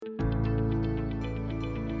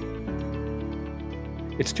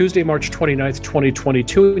It's Tuesday, March 29th,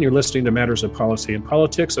 2022, and you're listening to Matters of Policy and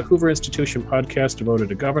Politics, a Hoover Institution podcast devoted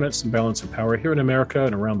to governance and balance of power here in America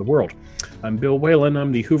and around the world. I'm Bill Whalen.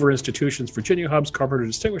 I'm the Hoover Institution's Virginia Hobbs Carpenter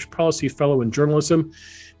Distinguished Policy Fellow in Journalism.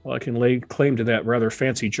 While I can lay claim to that rather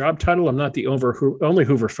fancy job title, I'm not the only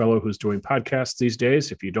Hoover Fellow who's doing podcasts these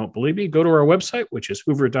days. If you don't believe me, go to our website, which is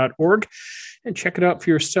hoover.org, and check it out for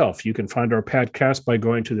yourself. You can find our podcast by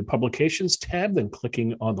going to the Publications tab, then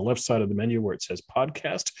clicking on the left side of the menu where it says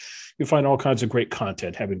Podcast. You'll find all kinds of great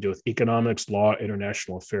content having to do with economics, law,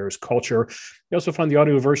 international affairs, culture. You also find the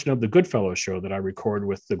audio version of The Goodfellows show that I record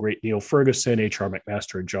with the great Neil Ferguson, H.R.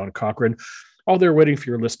 McMaster, and John Cochran. All there waiting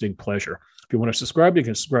for your listening pleasure. If you want to subscribe, you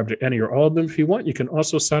can subscribe to any or all of them. If you want, you can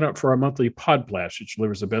also sign up for our monthly Pod Blast, which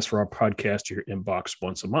delivers the best for our podcast to your inbox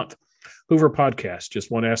once a month. Hoover Podcast,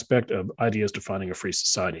 just one aspect of ideas defining a free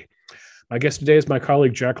society. My guest today is my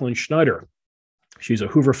colleague, Jacqueline Schneider. She's a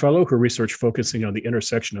Hoover Fellow, her research focusing on the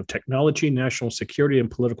intersection of technology, national security,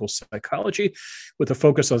 and political psychology, with a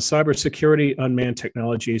focus on cybersecurity, unmanned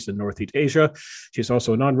technologies in Northeast Asia. She's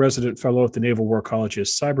also a non-resident fellow at the Naval War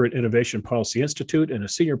College's Cyber and Innovation Policy Institute and a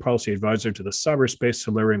senior policy advisor to the Cyberspace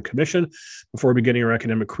Solarium Commission. Before beginning her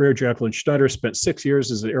academic career, Jacqueline Schneider spent 6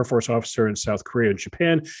 years as an Air Force officer in South Korea and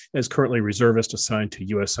Japan, and is currently a reservist assigned to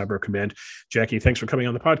U.S. Cyber Command. Jackie, thanks for coming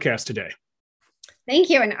on the podcast today.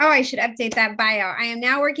 Thank you. And I should update that bio. I am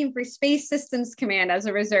now working for Space Systems Command as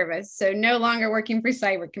a reservist, so no longer working for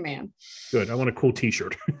Cyber Command. Good. I want a cool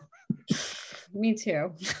t-shirt. Me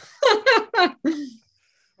too.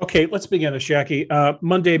 Okay, let's begin this, Jackie.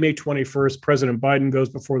 Monday, May 21st, President Biden goes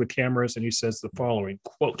before the cameras and he says the following,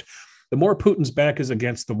 quote, "The more Putin's back is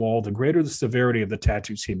against the wall, the greater the severity of the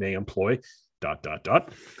tactics he may employ, ...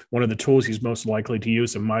 One of the tools he's most likely to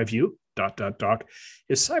use, in my view, ...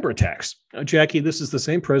 is cyber attacks." Now, Jackie, this is the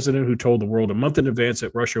same president who told the world a month in advance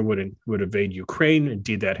that Russia would invade Ukraine.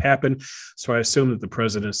 Indeed, that happened. So I assume that the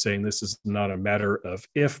president is saying this is not a matter of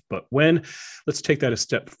if, but when. Let's take that a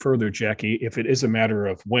step further, Jackie. If it is a matter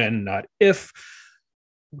of when, not if,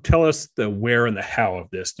 tell us the where and the how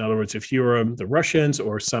of this. In other words, if you're the Russians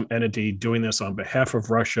or some entity doing this on behalf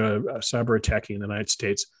of Russia, cyber attacking the United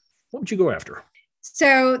States, what would you go after?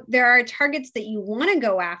 So there are targets that you want to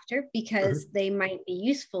go after because they might be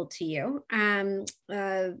useful to you.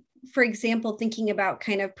 For example, thinking about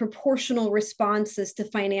kind of proportional responses to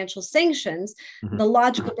financial sanctions, the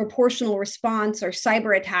logical proportional response are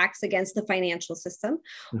cyber attacks against the financial system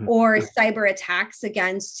or cyber attacks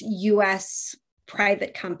against U.S.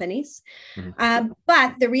 private companies.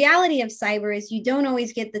 But the reality of cyber is you don't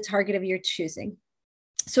always get the target of your choosing.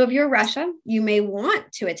 So if you're Russia, you may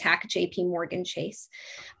want to attack JP Morgan Chase,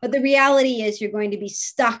 but the reality is you're going to be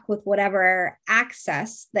stuck with whatever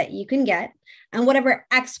access that you can get and whatever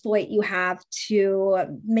exploit you have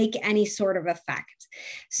to make any sort of effect.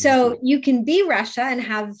 So you can be Russia and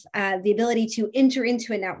have the ability to enter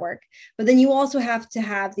into a network, but then you also have to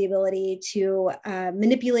have the ability to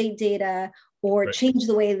manipulate data or change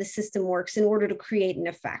the way the system works in order to create an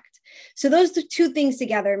effect. So those two things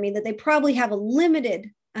together mean that they probably have a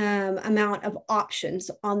limited amount of options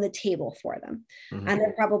on the table for them. And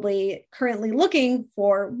they're probably currently looking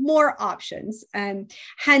for more options.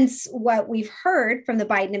 Hence what we've heard from the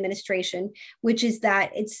Biden administration, which is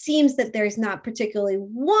that it seems that there's not particularly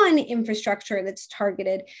one infrastructure that's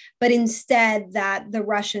targeted, but instead that the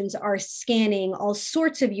Russians are scanning all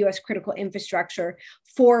sorts of US critical infrastructure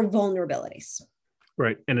for vulnerabilities.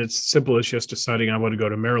 Right. And it's simple as just deciding I want to go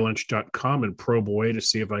to merrilynch.com and probe away to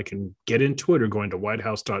see if I can get into it, or going to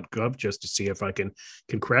whitehouse.gov just to see if I can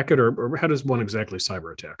crack it, or how does one exactly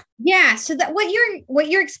cyber attack? Yeah. So that what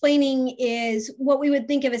you're explaining is what we would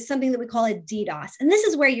think of as something that we call a DDoS. And this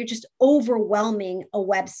is where you're just overwhelming a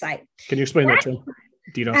website. Can you explain that to me?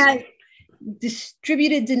 DDoS?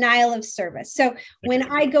 Distributed denial of service. So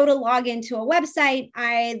when I go to log into a website,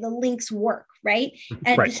 the links work, right?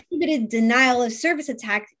 And distributed denial of service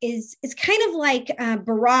attack is kind of like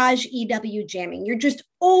barrage EW jamming. You're just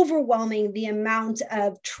overwhelming the amount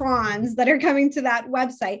of trons that are coming to that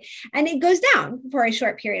website, and it goes down for a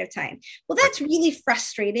short period of time. Well, that's really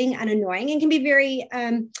frustrating and annoying and can be very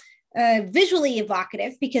visually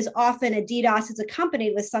evocative, because often a DDoS is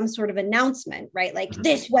accompanied with some sort of announcement, right? Like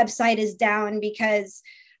this website is down because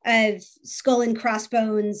of skull and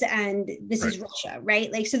crossbones and this is Russia,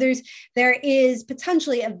 right? Like, so there is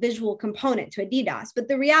potentially a visual component to a DDoS, but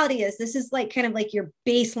the reality is this is like kind of like your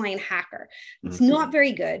baseline hacker. It's not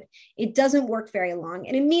very good. It doesn't work very long.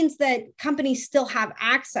 And it means that companies still have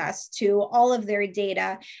access to all of their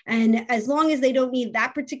data. And as long as they don't need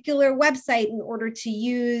that particular website in order to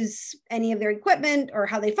use any of their equipment or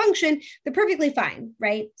how they function, they're perfectly fine,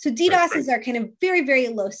 right? So DDoSes are kind of very, very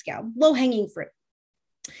low scale, low hanging fruit.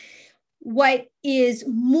 What is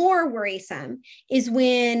more worrisome is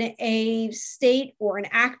when a state or an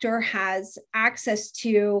actor has access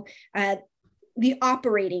to the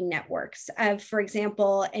operating networks of, for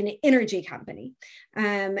example, an energy company.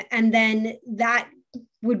 And then that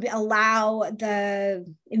would allow the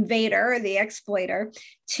invader or the exploiter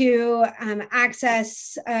to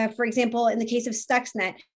access, for example, in the case of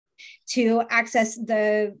Stuxnet, to access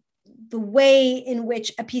the way in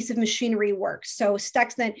which a piece of machinery works. So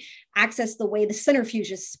Stuxnet access the way the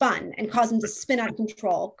centrifuge is spun and cause them to spin out of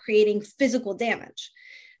control, creating physical damage.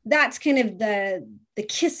 That's kind of the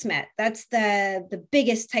kismet. That's the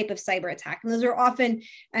biggest type of cyber attack. And those are often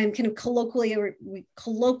kind of colloquially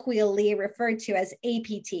referred to as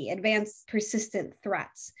APT, advanced persistent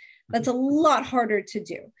threats. That's a lot harder to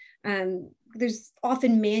do. There's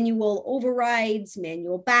often manual overrides,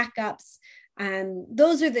 manual backups.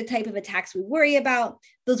 Those are the type of attacks we worry about.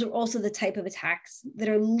 Those are also the type of attacks that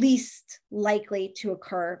are least likely to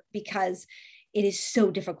occur because it is so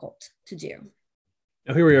difficult to do.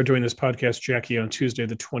 Now, here we are doing this podcast, Jackie, on Tuesday,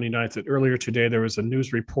 the 29th. And earlier today, there was a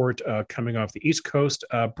news report coming off the East Coast,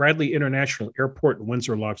 Bradley International Airport in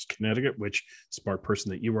Windsor Locks, Connecticut, which, smart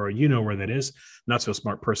person that you are, you know where that is. Not so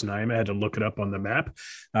smart person I am. I had to look it up on the map.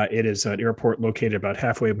 It is an airport located about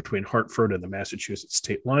halfway between Hartford and the Massachusetts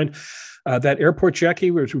state line. That airport, Jackie,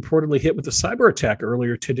 was reportedly hit with a cyber attack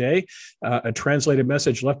earlier today. A translated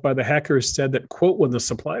message left by the hackers said that, quote, when the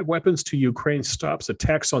supply of weapons to Ukraine stops,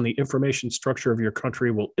 attacks on the information structure of your country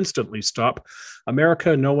will instantly stop.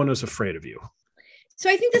 America, no one is afraid of you. So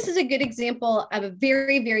I think this is a good example of a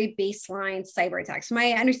very, very baseline cyber attack. So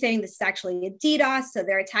my understanding, this is actually a DDoS. So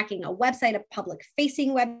they're attacking a website, a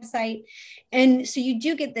public-facing website. And so you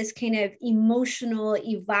do get this kind of emotional,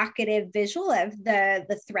 evocative visual of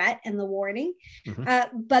the threat and the warning.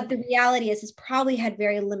 But the reality is this probably had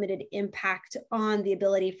very limited impact on the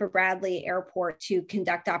ability for Bradley Airport to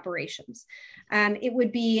conduct operations. It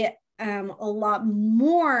would be a lot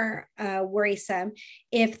more worrisome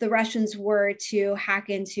if the Russians were to hack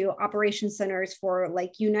into operation centers for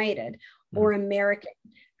like United or American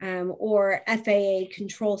or FAA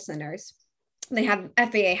control centers.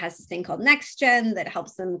 FAA has this thing called NextGen that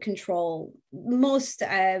helps them control most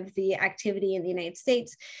of the activity in the United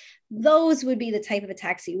States. Those would be the type of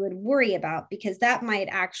attacks you would worry about because that might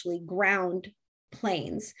actually ground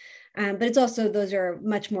planes. But it's also, those are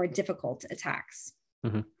much more difficult attacks.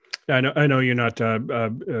 I know you're not,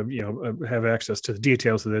 have access to the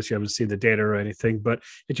details of this. You haven't seen the data or anything, but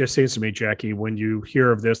it just seems to me, Jackie, when you hear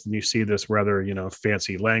of this and you see this rather,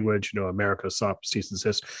 fancy language, America cease and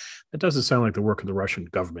desist, that doesn't sound like the work of the Russian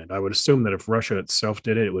government. I would assume that if Russia itself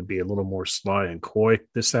did it, it would be a little more sly and coy.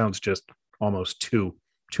 This sounds just almost too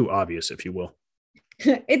obvious, if you will.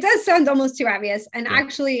 It does sound almost too obvious. And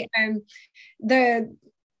actually,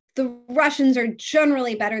 the Russians are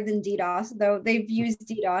generally better than DDoS, though they've used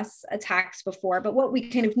DDoS attacks before. But what we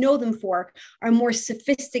kind of know them for are more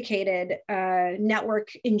sophisticated network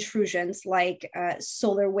intrusions like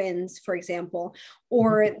SolarWinds, for example,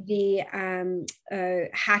 or the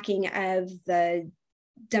hacking of the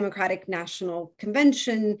Democratic National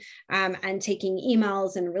Convention and taking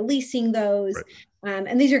emails and releasing those.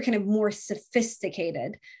 And these are kind of more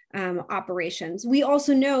sophisticated operations. We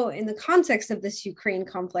also know in the context of this Ukraine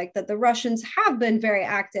conflict that the Russians have been very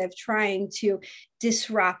active trying to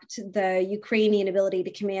disrupt the Ukrainian ability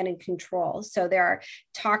to command and control. So there are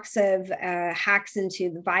talks of hacks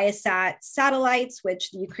into the Viasat satellites,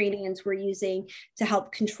 which the Ukrainians were using to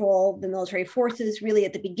help control the military forces really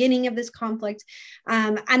at the beginning of this conflict.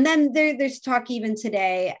 And then there's talk even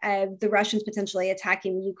today of the Russians potentially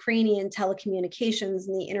attacking Ukrainian telecommunications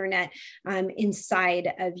and the internet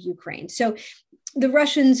inside of Ukraine. So the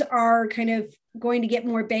Russians are kind of going to get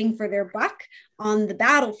more bang for their buck on the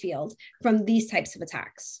battlefield from these types of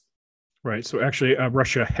attacks. Right. So actually,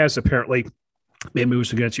 Russia has apparently Main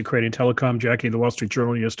moves against Ukrainian telecom. Jackie, the Wall Street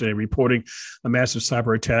Journal yesterday reporting a massive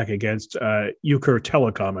cyber attack against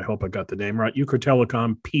Ukrtelecom. I hope I got the name right.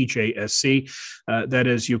 Ukrtelecom, PJSC. That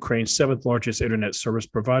is Ukraine's seventh largest internet service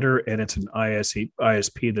provider, and it's an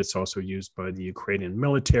ISP that's also used by the Ukrainian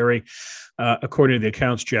military. According to the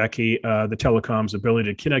accounts, Jackie, the telecom's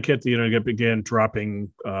ability to connect the internet began dropping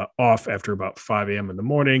off after about 5 a.m. in the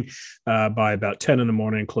morning. By about 10 in the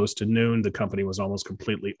morning, close to noon, the company was almost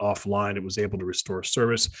completely offline. It was able to restore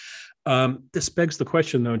service. This begs the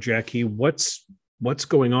question, though, Jackie, what's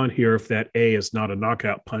going on here if that A is not a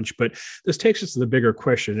knockout punch? But this takes us to the bigger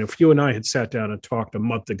question. If you and I had sat down and talked a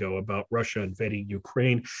month ago about Russia invading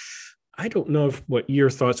Ukraine, I don't know if what your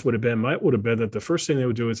thoughts would have been. Mine would have been that the first thing they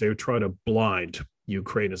would do is they would try to blind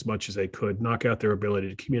Ukraine as much as they could, knock out their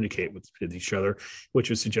ability to communicate with each other, which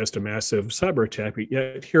would suggest a massive cyber attack. But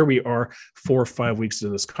yet here we are 4 or 5 weeks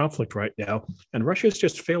into this conflict right now, and Russia has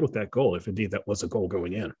just failed with that goal, if indeed that was a goal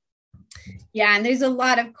going in. Yeah, and there's a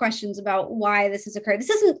lot of questions about why this has occurred. This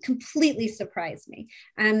doesn't completely surprise me.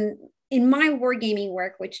 In my wargaming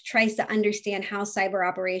work, which tries to understand how cyber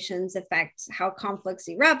operations affect how conflicts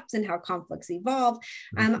erupt and how conflicts evolve,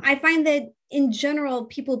 I find that in general,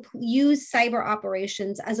 people use cyber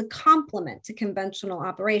operations as a complement to conventional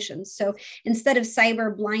operations. So instead of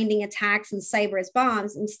cyber blinding attacks and cyber as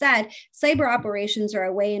bombs, instead, cyber operations are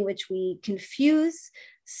a way in which we confuse,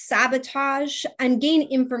 sabotage, and gain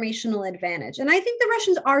informational advantage. And I think the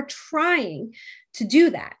Russians are trying to do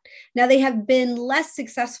that. Now, they have been less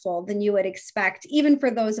successful than you would expect, even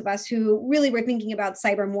for those of us who really were thinking about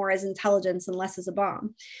cyber more as intelligence and less as a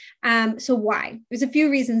bomb. So why? There's a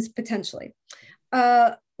few reasons potentially.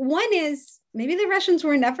 One is maybe the Russians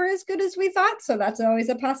were never as good as we thought. So that's always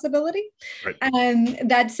a possibility. Right.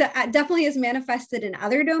 That's definitely is manifested in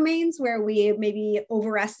other domains where we maybe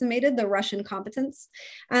overestimated the Russian competence.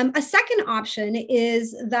 A second option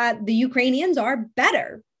is that the Ukrainians are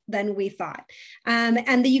better than we thought.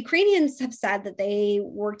 And the Ukrainians have said that they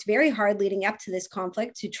worked very hard leading up to this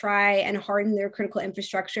conflict to try and harden their critical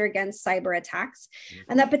infrastructure against cyber attacks.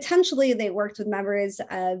 And that potentially they worked with members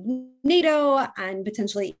of NATO and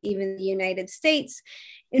potentially even the United States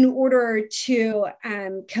in order to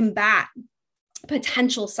combat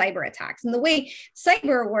potential cyber attacks. And the way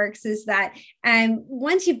cyber works is that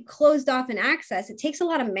once you've closed off an access, it takes a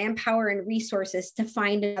lot of manpower and resources to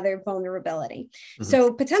find another vulnerability. Mm-hmm.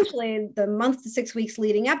 So potentially the month to 6 weeks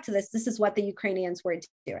leading up to this is what the Ukrainians were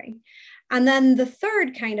doing. And then the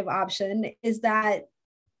third kind of option is that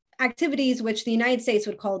activities which the United States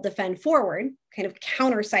would call defend forward, kind of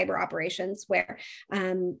counter cyber operations, where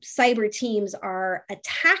cyber teams are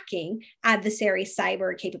attacking adversary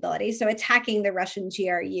cyber capabilities, so attacking the Russian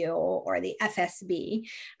GRU or the FSB,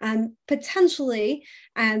 potentially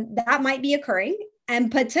that might be occurring,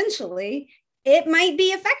 and potentially it might be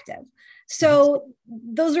effective. So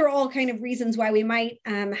those are all kind of reasons why we might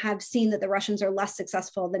have seen that the Russians are less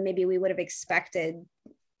successful than maybe we would have expected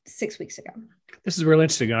 6 weeks ago. This is really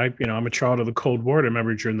interesting. I'm a child of the Cold War. I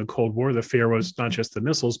remember during the Cold War, the fear was not just the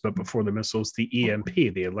missiles, but before the missiles, the EMP,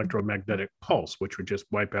 the electromagnetic pulse, which would just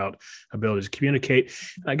wipe out ability to communicate.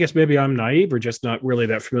 I guess maybe I'm naive or just not really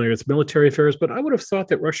that familiar with military affairs, but I would have thought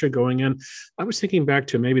that Russia going in, I was thinking back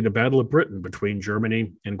to maybe the Battle of Britain between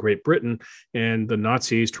Germany and Great Britain and the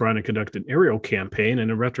Nazis trying to conduct an aerial campaign. And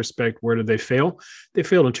in retrospect, where did they fail? They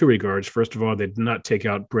failed in two regards. First of all, they did not take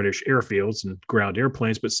out British airfields and ground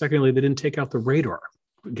airplanes, but secondly, they didn't take out the radar,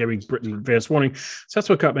 giving Britain advance warning. So that's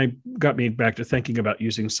what got me back to thinking about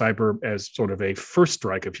using cyber as sort of a first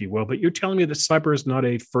strike, if you will. But you're telling me that cyber is not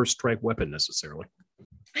a first strike weapon necessarily.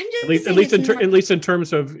 At least in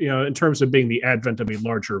terms of being the advent of a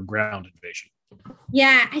larger ground invasion.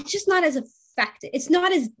 Yeah, it's just not as effective. It's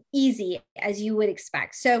not as easy as you would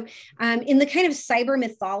expect. So in the kind of cyber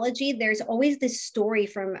mythology, there's always this story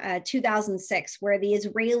from 2006 where the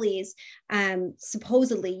Israelis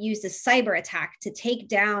supposedly used a cyber attack to take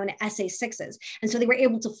down SA-6s. And so they were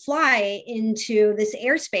able to fly into this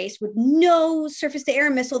airspace with no surface-to-air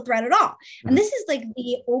missile threat at all. Mm-hmm. And this is like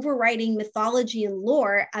the overriding mythology and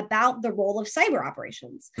lore about the role of cyber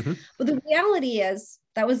operations. Mm-hmm. But the reality is,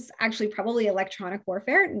 that was actually probably electronic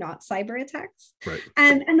warfare, not cyber attacks. Right.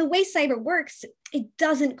 And the way cyber works, it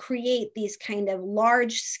doesn't create these kind of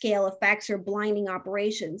large scale effects or blinding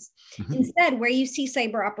operations. Mm-hmm. Instead, where you see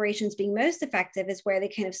cyber operations being most effective is where they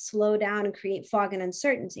kind of slow down and create fog and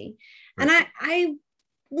uncertainty. Right. And I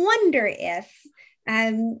wonder if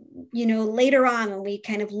Later on, when we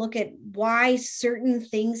kind of look at why certain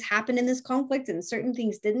things happened in this conflict and certain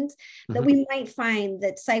things didn't, that we might find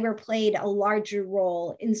that cyber played a larger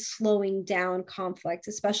role in slowing down conflict,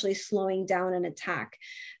 especially slowing down an attack,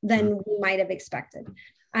 than we might have expected.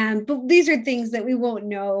 But these are things that we won't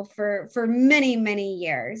know for many, many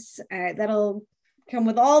years. That'll come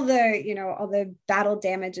with all the battle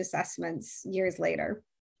damage assessments years later.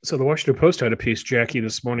 So the Washington Post had a piece, Jackie,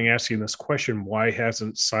 this morning asking this question: why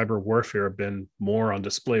hasn't cyber warfare been more on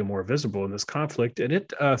display, more visible in this conflict? And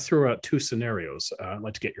it threw out two scenarios. I'd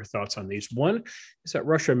like to get your thoughts on these. One is that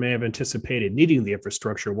Russia may have anticipated needing the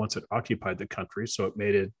infrastructure once it occupied the country, so it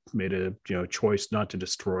made a choice not to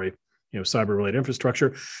destroy cyber-related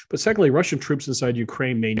infrastructure. But secondly, Russian troops inside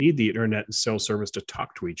Ukraine may need the internet and cell service to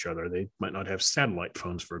talk to each other. They might not have satellite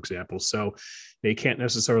phones, for example. So they can't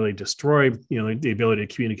necessarily destroy, the ability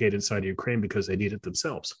to communicate inside Ukraine because they need it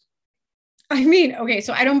themselves. I mean, okay,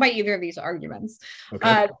 so I don't buy either of these arguments.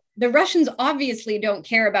 Okay. The Russians obviously don't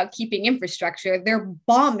care about keeping infrastructure. They're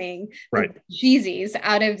bombing the Jeezys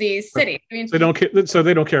out of these cities. I mean, they don't care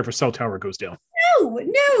if a cell tower goes down.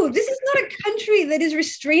 No, this is not a country that is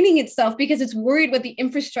restraining itself because it's worried what the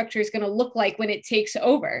infrastructure is going to look like when it takes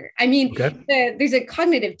over. I mean, there's a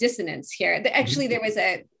cognitive dissonance here. Actually, there was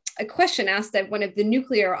a question asked at one of the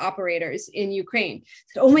nuclear operators in Ukraine.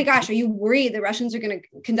 Said, "Oh my gosh, are you worried the Russians are going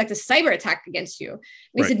to conduct a cyber attack against you?" And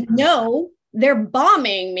they said, "No, they're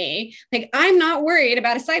bombing me. Like, I'm not worried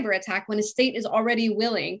about a cyber attack when a state is already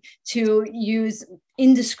willing to use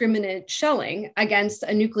indiscriminate shelling against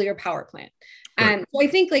a nuclear power plant." So I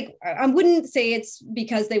think, I wouldn't say it's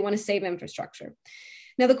because they want to save infrastructure.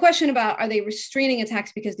 Now, the question about are they restraining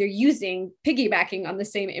attacks because they're piggybacking on the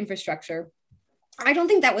same infrastructure, I don't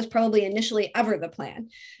think that was probably initially ever the plan.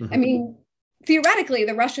 I mean, theoretically,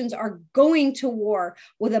 the Russians are going to war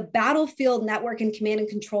with a battlefield network and command and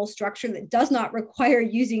control structure that does not require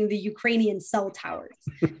using the Ukrainian cell towers.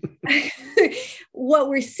 What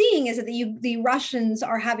we're seeing is that the Russians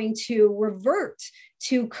are having to revert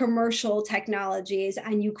to commercial technologies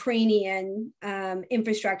and Ukrainian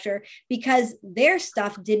infrastructure because their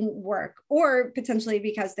stuff didn't work, or potentially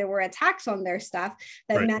because there were attacks on their stuff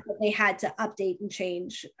that meant that they had to update and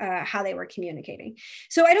change how they were communicating.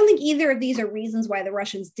 So I don't think either of these are reasons why the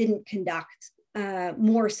Russians didn't conduct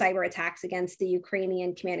more cyber attacks against the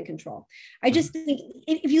Ukrainian command and control. I just think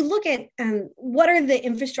if you look at what are the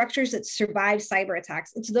infrastructures that survive cyber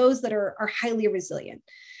attacks, it's those that are highly resilient.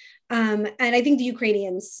 And I think the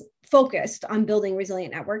Ukrainians focused on building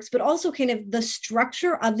resilient networks, but also kind of the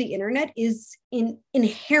structure of the internet is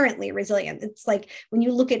inherently resilient. It's like when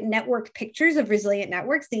you look at network pictures of resilient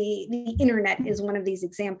networks, the internet is one of these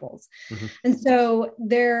examples. And so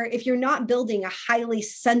if you're not building a highly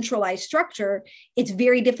centralized structure, it's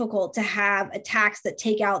very difficult to have attacks that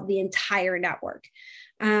take out the entire network.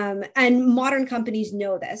 And modern companies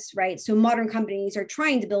know this, right? So modern companies are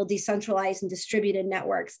trying to build decentralized and distributed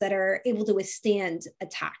networks that are able to withstand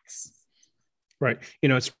attacks. Right.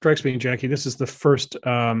 It strikes me, Jackie, this is the first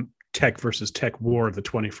tech versus tech war of the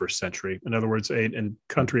 21st century. In other words, a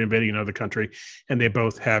country invading another country, and they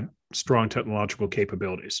both have strong technological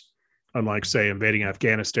capabilities. Unlike, say, invading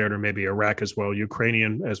Afghanistan or maybe Iraq as well,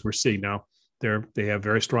 Ukrainian, as we're seeing now, they have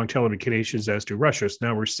very strong telecommunications, as do Russia. So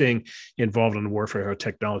now we're seeing involved in warfare how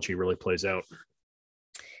technology really plays out.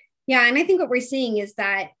 Yeah, and I think what we're seeing is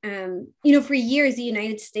that, for years, the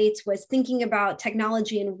United States was thinking about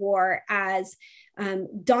technology in war as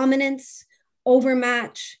dominance,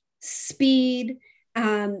 overmatch, speed,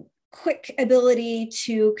 quick ability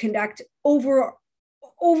to conduct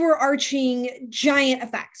overarching giant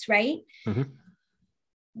effects, right?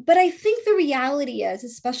 But I think the reality is,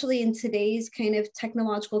 especially in today's kind of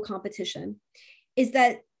technological competition, is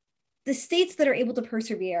that the states that are able to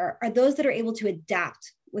persevere are those that are able to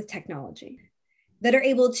adapt with technology, that are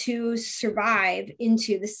able to survive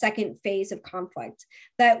into the second phase of conflict,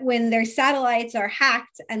 that when their satellites are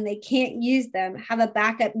hacked and they can't use them, have a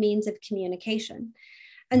backup means of communication.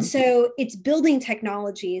 And so it's building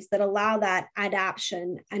technologies that allow that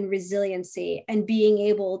adaptation and resiliency and being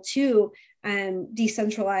able to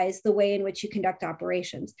decentralize the way in which you conduct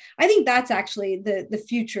operations. I think that's actually the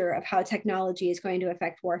future of how technology is going to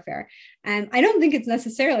affect warfare. And I don't think it's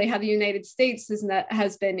necessarily how the United States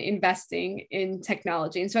has been investing in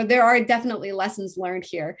technology. And so there are definitely lessons learned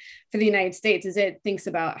here for the United States as it thinks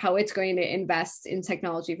about how it's going to invest in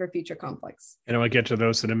technology for future conflicts. And I'll get to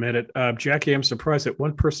those in a minute. Jackie, I'm surprised that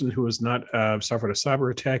one person who has not suffered a cyber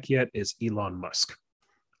attack yet is Elon Musk.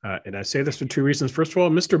 And I say this for two reasons. First of all,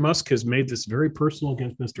 Mr. Musk has made this very personal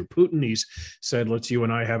against Mr. Putin. He's said, let's you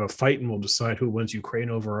and I have a fight and we'll decide who wins Ukraine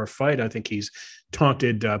over our fight. I think he's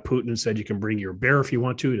taunted Putin and said, you can bring your bear if you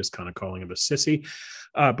want to, just kind of calling him a sissy.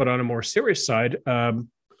 But on a more serious side,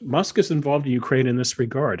 Musk is involved in Ukraine in this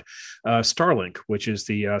regard. Starlink, which is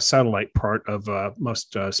the satellite part of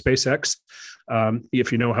SpaceX.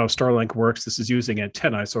 If you know how Starlink works, this is using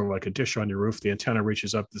antennae, sort of like a dish on your roof. The antenna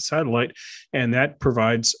reaches up the satellite, and that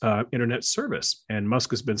provides internet service. And Musk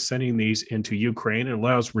has been sending these into Ukraine and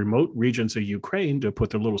allows remote regions of Ukraine to put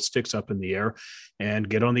their little sticks up in the air and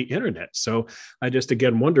get on the internet. So I just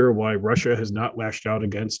again wonder why Russia has not lashed out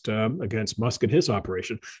against Musk and his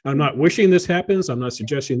operation. I'm not wishing this happens. I'm not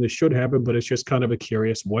suggesting this should happen, but it's just kind of a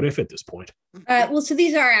curious what if at this point. Well, so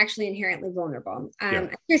these are actually inherently vulnerable.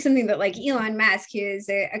 Here's something that like Elon Musk, who is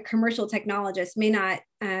a commercial technologist, may not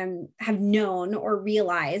have known or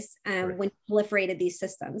realized right. when he proliferated these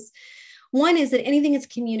systems. One is that anything that's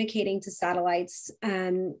communicating to satellites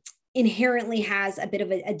inherently has a bit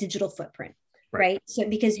of a digital footprint, right? So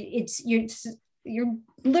because you're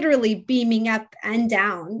literally beaming up and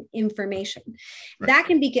down information. Right. That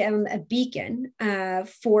can become a beacon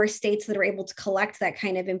for states that are able to collect that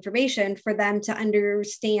kind of information for them to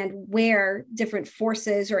understand where different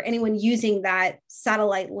forces or anyone using that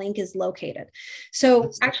satellite link is located.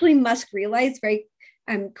 So actually Musk realized very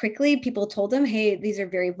quickly, people told him, hey, these are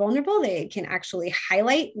very vulnerable. They can actually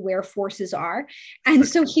highlight where forces are. And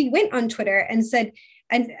so he went on Twitter and said,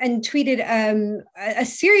 and tweeted a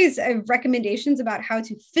series of recommendations about how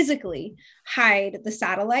to physically hide the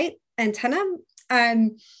satellite antenna.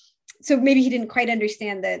 So maybe he didn't quite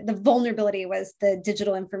understand that the vulnerability was the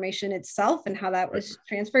digital information itself and how that was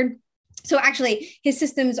transferred. So actually, his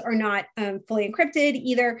systems are not fully encrypted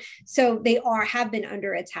either. So they have been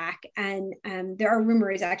under attack, and there are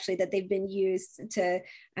rumors actually that they've been used to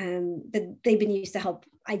help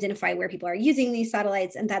identify where people are using these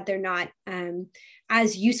satellites, and that they're not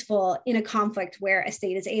as useful in a conflict where a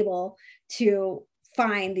state is able to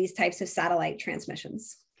find these types of satellite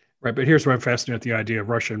transmissions. Right, but here's where I'm fascinated with the idea of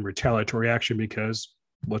Russian retaliatory action, because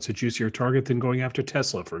what's a juicier target than going after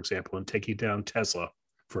Tesla, for example, and taking down Tesla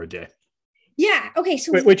for a day? Yeah. Okay.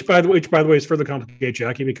 So which by the way is further complicated,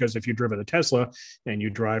 Jackie, because if you've driven a Tesla and you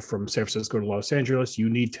drive from San Francisco to Los Angeles, you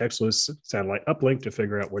need Tesla's satellite uplink to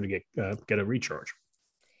figure out where to get a recharge.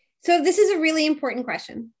 So this is a really important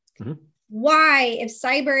question. Mm-hmm. Why, if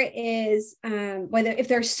cyber is if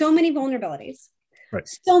there are so many vulnerabilities, right.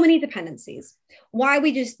 so many dependencies, why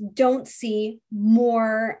we just don't see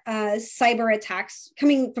more cyber attacks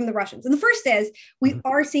coming from the Russians? And the first is we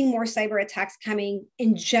are seeing more cyber attacks coming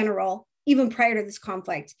in general, even prior to this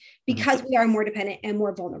conflict, because we are more dependent and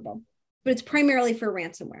more vulnerable. But it's primarily for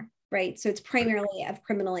ransomware, right? So it's primarily of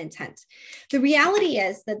criminal intent. The reality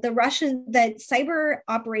is that that cyber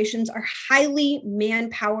operations are highly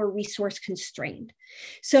manpower resource constrained.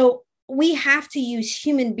 So we have to use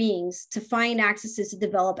human beings to find accesses to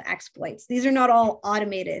develop exploits. These are not all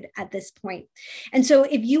automated at this point. And so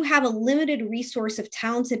if you have a limited resource of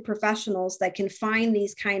talented professionals that can find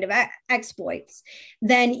these kind of exploits,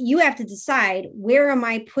 then you have to decide, where am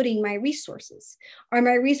I putting my resources? Are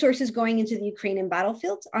my resources going into the Ukrainian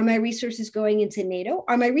battlefield? Are my resources going into NATO?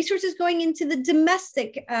 Are my resources going into the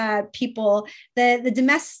domestic people, the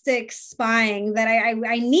domestic spying that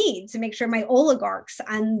I need to make sure my oligarchs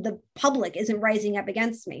and the public isn't rising up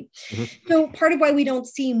against me? Mm-hmm. So part of why we don't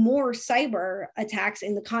see more cyber attacks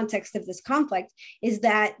in the context of this conflict is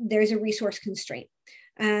that there's a resource constraint.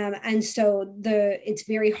 And so it's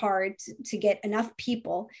very hard to get enough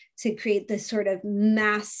people to create this sort of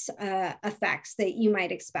mass effects that you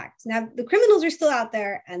might expect. Now, the criminals are still out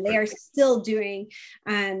there, and they are still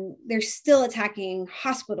they're still attacking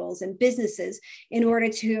hospitals and businesses in order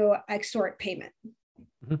to extort payment.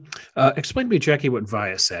 Mm-hmm. Explain to me, Jackie, what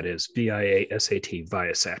Viasat is. Viasat,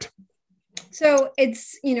 Viasat. So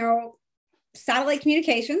it's, satellite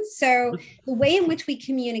communications. So the way in which we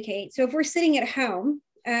communicate. So if we're sitting at home,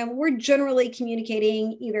 we're generally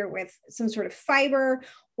communicating either with some sort of fiber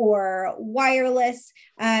or wireless.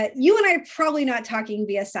 You and I are probably not talking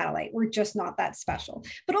via satellite. We're just not that special.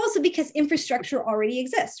 But also because infrastructure already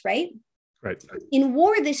exists, right? Right. In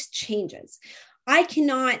war, this changes. I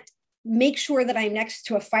cannot make sure that I'm next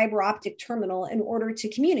to a fiber optic terminal in order to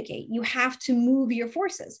communicate. You have to move your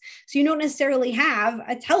forces. So you don't necessarily have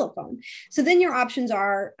a telephone. So then your options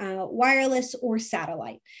are wireless or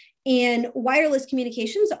satellite. And wireless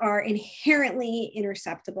communications are inherently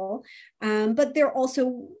interceptable, but they're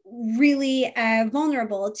also really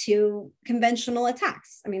vulnerable to conventional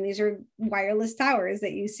attacks. I mean, these are wireless towers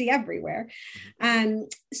that you see everywhere.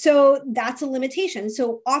 So that's a limitation.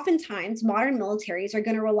 So oftentimes modern militaries are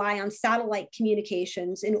going to rely on satellite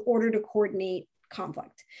communications in order to coordinate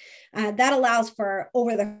conflict. That allows for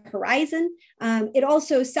over the horizon. It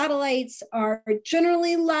also, satellites are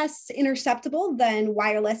generally less interceptable than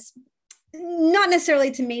wireless, not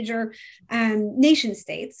necessarily to major nation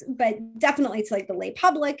states, but definitely to like the lay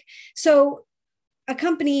public. So a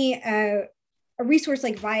company, a resource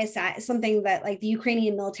like Viasat is something that like the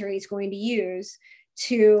Ukrainian military is going to use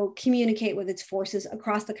to communicate with its forces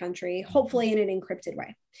across the country, hopefully in an encrypted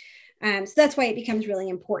way. So that's why it becomes really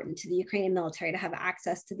important to the Ukrainian military to have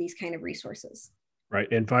access to these kind of resources.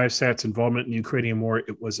 Right. And Viasat's involvement in the Ukrainian war,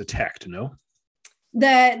 it was attacked, no?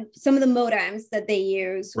 Some of the modems that they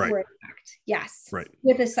use were attacked, yes,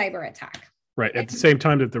 with a cyber attack. Right. At the same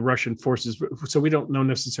time that the Russian forces, so we don't know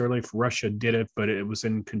necessarily if Russia did it, but it was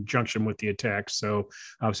in conjunction with the attack. So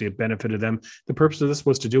obviously it benefited them. The purpose of this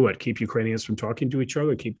was to do what? Keep Ukrainians from talking to each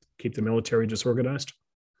other, keep the military disorganized?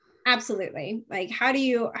 Absolutely. Like, how do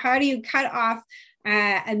you cut off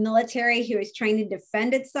a military who is trying to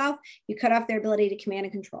defend itself? You cut off their ability to command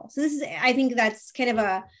and control. So this is, I think that's kind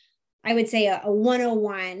of I would say a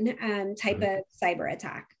 101 type of cyber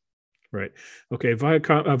attack. Right. Okay.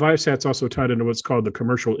 Viasat's also tied into what's called the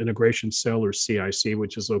Commercial Integration Cell, or CIC,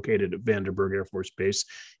 which is located at Vandenberg Air Force Base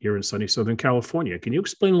here in sunny Southern California. Can you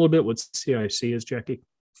explain a little bit what CIC is, Jackie?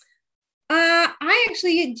 I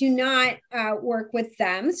actually do not work with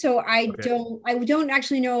them, so I don't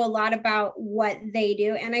actually know a lot about what they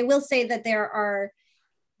do. And I will say that there are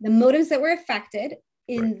the modems that were affected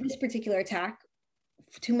in this particular attack,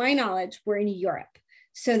 to my knowledge, were in Europe.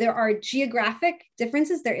 So there are geographic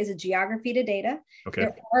differences. There is a geography to data.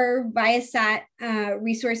 There are Viasat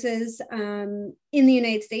resources in the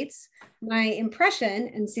United States. My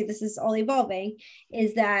impression, and see, this is all evolving,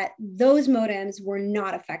 is that those modems were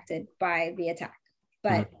not affected by the attack.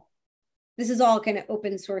 But this is all kind of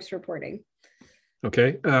open source reporting.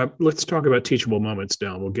 Okay, let's talk about teachable moments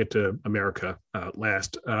now. We'll get to America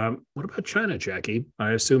last. What about China, Jackie?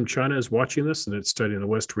 I assume China is watching this and it's studying the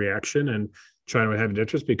West reaction, and China would have an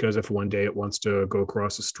interest because if one day it wants to go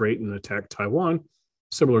across the strait and attack Taiwan,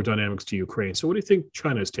 similar dynamics to Ukraine. So what do you think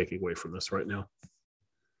China is taking away from this right now?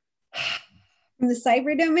 From the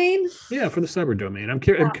cyber domain? Yeah, from the cyber domain. I'm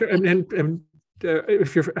curious,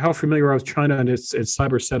 if you're how familiar with China and its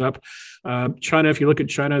cyber setup. China, if you look at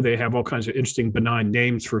China, they have all kinds of interesting benign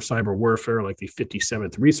names for cyber warfare, like the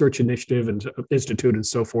 57th Research Initiative and Institute and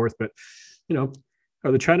so forth. But, you know,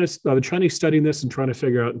 are the Chinese studying this and trying to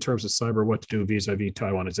figure out in terms of cyber what to do vis-a-vis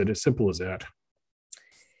Taiwan? Is it as simple as that?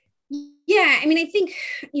 Yeah, I mean, I think,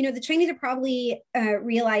 the Chinese are probably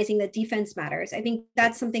realizing that defense matters. I think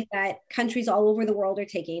that's something that countries all over the world are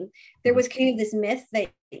taking. There was kind of this myth that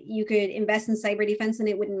you could invest in cyber defense and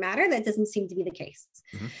it wouldn't matter. That doesn't seem to be the case.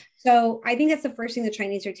 So I think that's the first thing the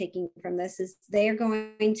Chinese are taking from this is they are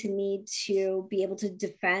going to need to be able to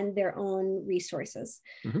defend their own resources.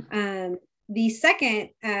 The second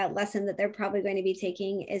lesson that they're probably going to be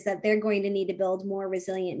taking is that they're going to need to build more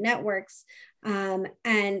resilient networks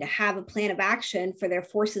and have a plan of action for their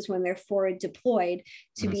forces when they're forward deployed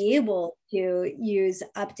to be able to use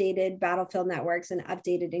updated battlefield networks and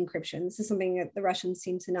updated encryption. This is something that the Russians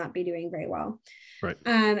seem to not be doing very well.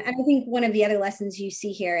 And I think one of the other lessons you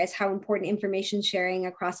see here is how important information sharing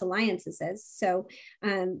across alliances is. So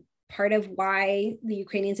part of why the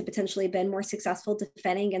Ukrainians have potentially been more successful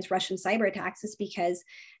defending against Russian cyber attacks is because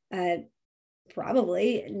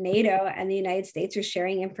probably NATO and the United States are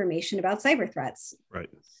sharing information about cyber threats.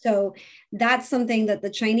 So that's something that the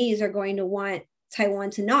Chinese are going to want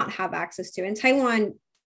Taiwan to not have access to. And Taiwan,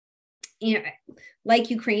 like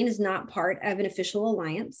Ukraine, is not part of an official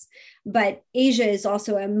alliance, but Asia is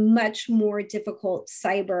also a much more difficult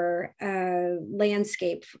cyber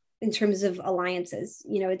landscape in terms of alliances.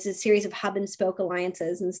 It's a series of hub and spoke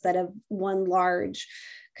alliances instead of one large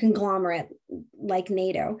conglomerate like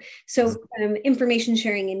NATO. So information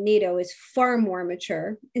sharing in NATO is far more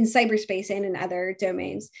mature in cyberspace and in other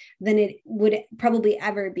domains than it would probably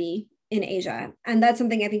ever be in Asia. And that's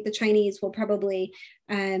something I think the Chinese will probably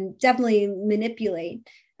definitely manipulate,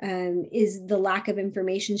 is the lack of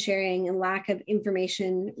information sharing and lack of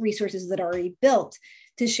information resources that are already built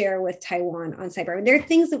to share with Taiwan on cyber. There are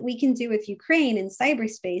things that we can do with Ukraine in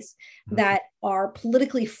cyberspace that are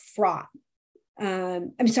politically fraught. There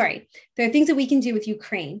are things that we can do with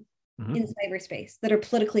Ukraine in cyberspace that are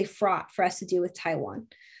politically fraught for us to do with Taiwan.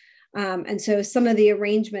 And so some of the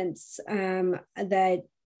arrangements that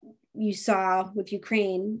you saw with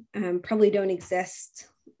Ukraine probably don't exist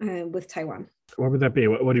with Taiwan. What would that be?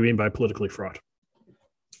 What do you mean by politically fraught?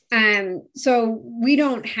 So we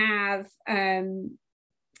don't have,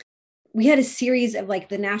 we had a series of like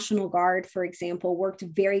the National Guard, for example, worked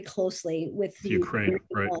very closely with the Ukraine,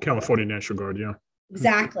 right? California National Guard, yeah.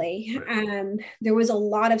 Exactly. Right. There was a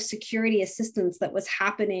lot of security assistance that was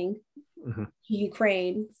happening to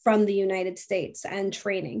Ukraine from the United States and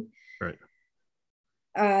training. Right.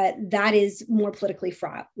 That is more politically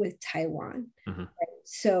fraught with Taiwan. Right?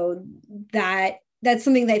 So that's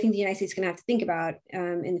something that I think the United States is going to have to think about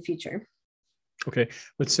in the future. Okay,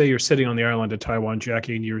 let's say you're sitting on the island of Taiwan,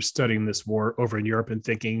 Jackie, and you're studying this war over in Europe and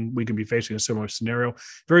thinking we could be facing a similar scenario.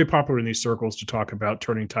 Very popular in these circles to talk about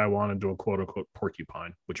turning Taiwan into a quote-unquote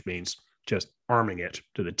porcupine, which means just arming it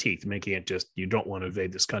to the teeth, making it just, you don't want to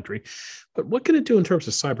invade this country. But what can it do in terms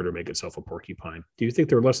of cyber to make itself a porcupine? Do you think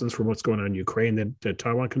there are lessons from what's going on in Ukraine that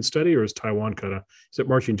Taiwan can study, or is Taiwan is it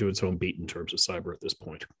marching to its own beat in terms of cyber at this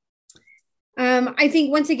point? I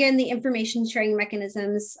think, once again, the information sharing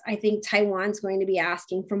mechanisms, I think Taiwan's going to be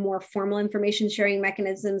asking for more formal information sharing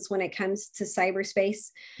mechanisms when it comes to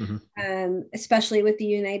cyberspace, especially with the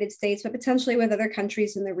United States, but potentially with other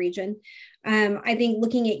countries in the region. I think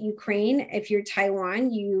looking at Ukraine, if you're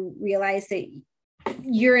Taiwan, you realize that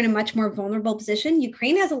you're in a much more vulnerable position.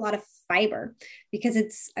 Ukraine has a lot of fiber because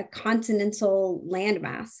it's a continental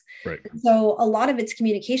landmass. Right. So a lot of its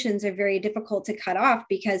communications are very difficult to cut off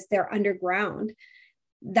because they're underground.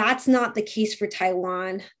 That's not the case for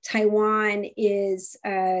Taiwan. Taiwan is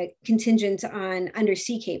contingent on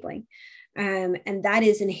undersea cabling. And that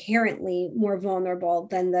is inherently more vulnerable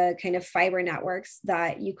than the kind of fiber networks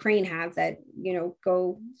that Ukraine have that,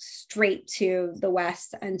 go straight to the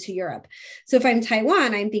West and to Europe. So if I'm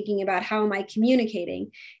Taiwan, I'm thinking about how am I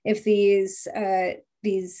communicating if these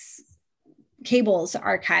cables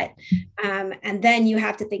are cut. And then you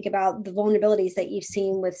have to think about the vulnerabilities that you've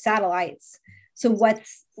seen with satellites. So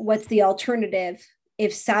what's the alternative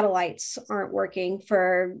if satellites aren't working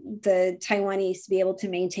for the Taiwanese to be able to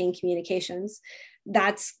maintain communications?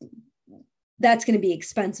 That's going to be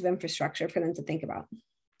expensive infrastructure for them to think about.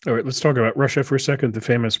 All right, let's talk about Russia for a second. The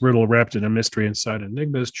famous riddle wrapped in a mystery inside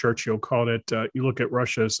enigmas, Churchill called it. You look at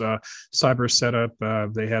Russia's cyber setup.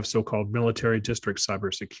 They have so-called military district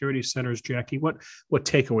cybersecurity centers. Jackie, what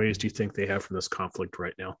takeaways do you think they have from this conflict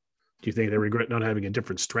right now? Do you think they regret not having a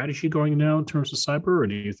different strategy going now in terms of cyber, or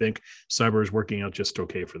do you think cyber is working out just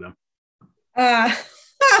okay for them?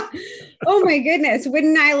 Oh my goodness.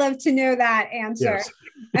 Wouldn't I love to know that answer?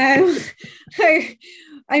 Yes.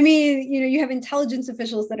 I mean, you have intelligence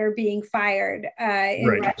officials that are being fired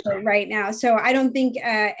in Russia right now. So I don't think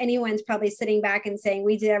anyone's probably sitting back and saying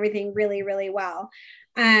we did everything really, really well.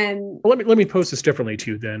 Well, let me pose this differently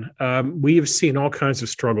too. Then we have seen all kinds of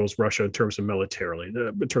struggles Russia in terms of military.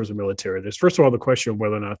 There's first of all the question of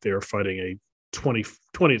whether or not they are fighting a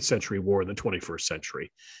 20th century war in the 21st century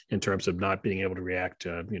in terms of not being able to react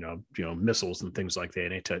to missiles and things like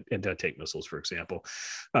that, anti-tank missiles, for example.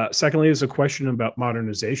 Secondly, there's a question about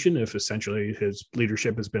modernization. If essentially his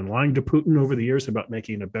leadership has been lying to Putin over the years about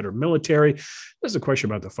making a better military, there's a question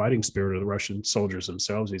about the fighting spirit of the Russian soldiers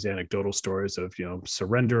themselves. These anecdotal stories of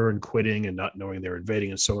surrender and quitting and not knowing they're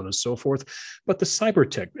invading and so on and so forth. But the cyber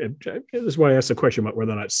tech, this is why I asked the question about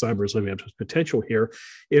whether or not cyber is living up to its potential here.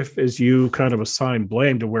 If, as you kind of assign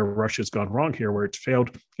blame to where Russia's gone wrong here, where it's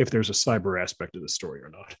failed, if there's a cyber aspect of the story or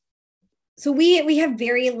not. So we have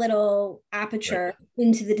very little aperture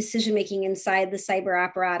into the decision making inside the cyber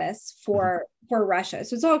apparatus for Russia.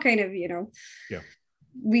 So it's all kind of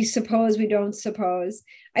we suppose, we don't suppose.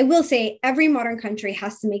 I will say every modern country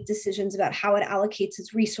has to make decisions about how it allocates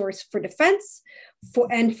its resource for defense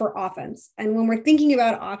and for offense. And when we're thinking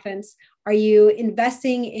about offense, are you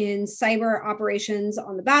investing in cyber operations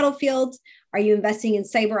on the battlefield? Are you investing in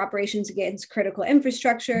cyber operations against critical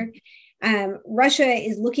infrastructure? Russia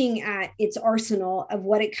is looking at its arsenal of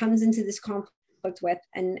what it comes into this conflict with,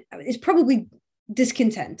 and is probably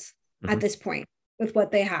discontent at this point with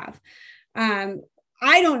what they have.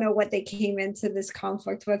 I don't know what they came into this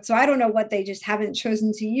conflict with, so I don't know what they just haven't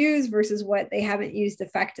chosen to use versus what they haven't used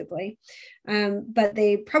effectively. But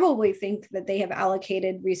they probably think that they have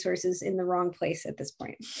allocated resources in the wrong place at this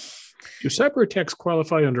point. Do cyber attacks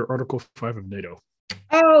qualify under Article 5 of NATO?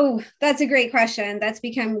 Oh, that's a great question. That's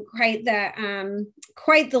become quite the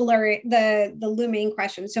looming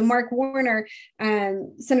question. So Mark Warner,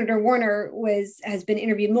 Senator Warner has been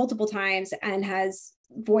interviewed multiple times and has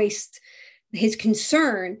voiced his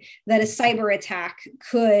concern that a cyber attack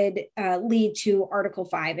could lead to Article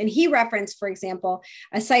 5. And he referenced, for example,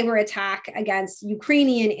 a cyber attack against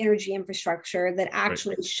Ukrainian energy infrastructure that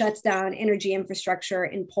actually shuts down energy infrastructure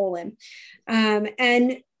in Poland.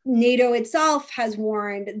 And NATO itself has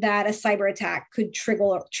warned that a cyber attack could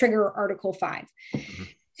trigger Article 5. Mm-hmm.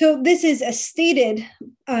 So this is a stated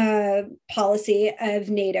policy of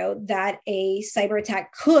NATO that a cyber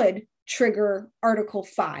attack could trigger Article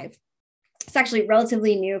 5. It's actually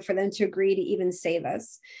relatively new for them to agree to even say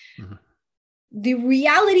this. Mm-hmm. The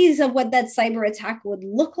realities of what that cyber attack would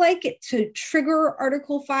look like to trigger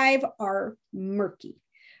Article 5 are murky.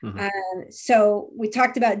 Mm-hmm. So we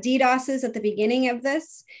talked about DDoSes at the beginning of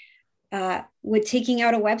this. Would taking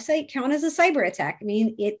out a website count as a cyber attack? I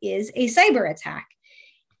mean, it is a cyber attack.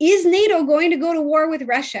 Is NATO going to go to war with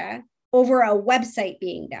Russia over a website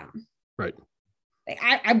being down? Right.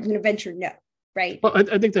 I'm going to venture no. Right. Well,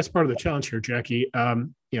 I think that's part of the challenge here, Jackie.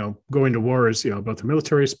 Going to war is, about the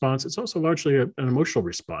military response. It's also largely an emotional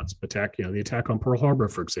response. The attack on Pearl Harbor,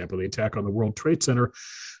 for example, the attack on the World Trade Center.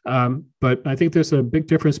 But I think there's a big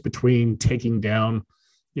difference between taking down,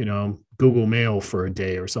 Google Mail for a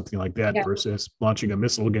day or something like that versus launching a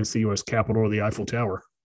missile against the U.S. Capitol or the Eiffel Tower.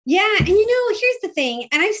 Yeah. And, here's the thing,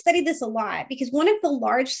 and I've studied this a lot because one of the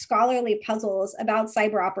large scholarly puzzles about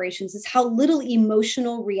cyber operations is how little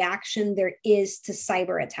emotional reaction there is to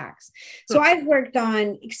cyber attacks. So I've worked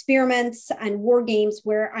on experiments and war games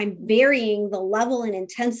where I'm varying the level and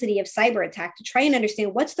intensity of cyber attack to try and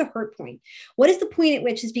understand what's the hurt point. What is the point at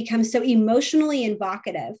which it's become so emotionally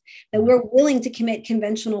evocative that we're willing to commit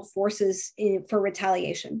conventional forces for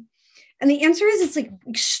retaliation? And the answer is it's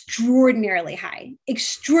extraordinarily high.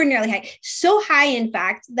 So high, in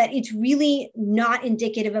fact, that it's really not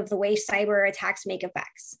indicative of the way cyber attacks make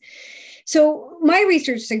effects. So my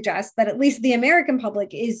research suggests that at least the American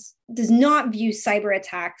public does not view cyber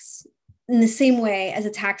attacks in the same way as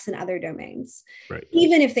attacks in other domains,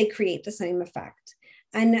 even if they create the same effect.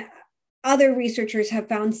 And other researchers have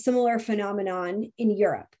found similar phenomenon in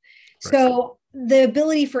Europe. Right. So the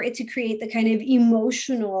ability for it to create the kind of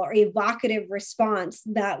emotional or evocative response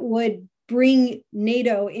that would bring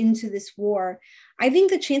NATO into this war, I think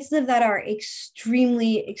the chances of that are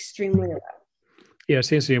extremely, extremely low. Yeah, it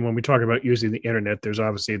seems to me when we talk about using the internet, there's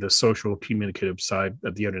obviously the social communicative side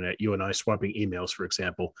of the internet. You and I swapping emails, for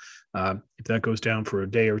example. If that goes down for a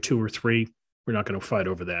day or two or three, we're not going to fight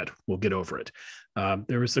over that. We'll get over it.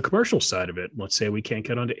 There is the commercial side of it. Let's say we can't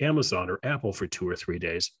get onto Amazon or Apple for 2 or 3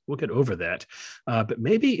 days. We'll get over that. But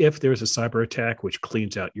maybe if there's a cyber attack which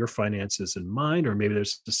cleans out your finances and mine, or maybe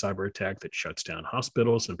there's a cyber attack that shuts down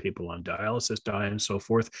hospitals and people on dialysis die and so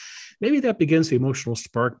forth, maybe that begins the emotional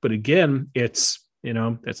spark. But again, it's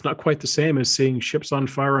not quite the same as seeing ships on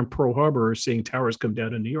fire in Pearl Harbor or seeing towers come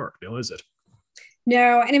down in New York, is it?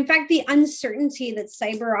 No. And in fact, the uncertainty that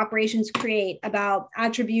cyber operations create about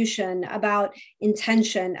attribution, about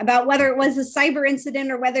intention, about whether it was a cyber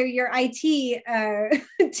incident or whether your IT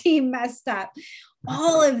team messed up,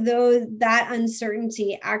 all of that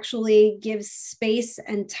uncertainty actually gives space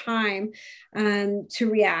and time to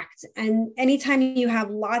react. And anytime you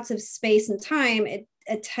have lots of space and time, it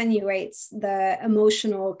attenuates the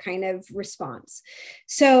emotional kind of response.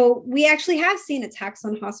 So we actually have seen attacks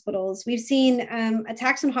on hospitals. We've seen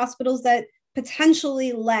attacks on hospitals that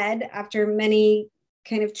potentially led, after many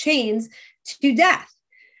kind of chains, to death.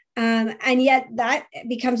 And yet that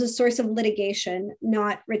becomes a source of litigation,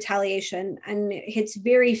 not retaliation, and hits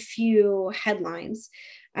very few headlines.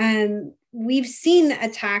 We've seen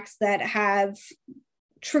attacks that have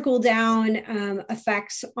trickle down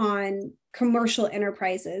effects on commercial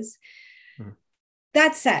enterprises.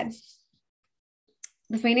 That said,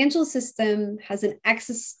 the financial system has an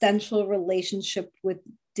existential relationship with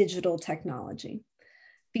digital technology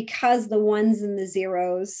because the ones and the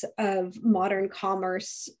zeros of modern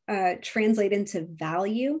commerce translate into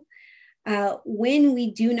value. When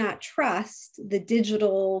we do not trust the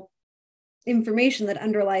digital information that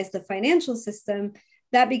underlies the financial system,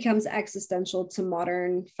 that becomes existential to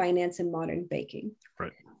modern finance and modern banking.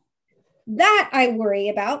 Right. That I worry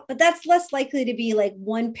about, but that's less likely to be like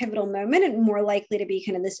one pivotal moment and more likely to be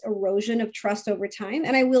kind of this erosion of trust over time.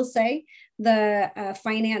 And I will say the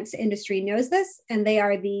finance industry knows this, and they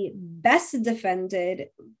are the best defended,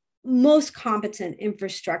 most competent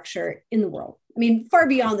infrastructure in the world. I mean, far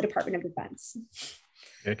beyond the Department of Defense.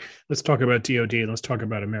 Okay, let's talk about DoD and let's talk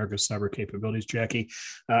about America's cyber capabilities, Jackie.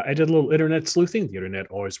 I did a little internet sleuthing, the internet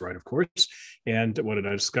always right, of course. And what did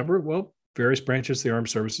I discover? Well, Various branches of the armed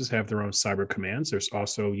services have their own cyber commands. There's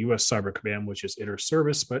also U.S. Cyber Command, which is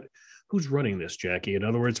inter-service, but who's running this, Jackie? In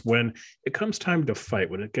other words, when it comes time to fight,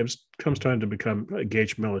 when it comes time to become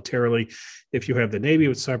engaged militarily, if you have the Navy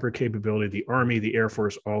with cyber capability, the Army, the Air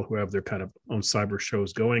Force, all who have their kind of own cyber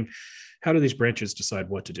shows going, how do these branches decide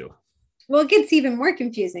what to do? Well, it gets even more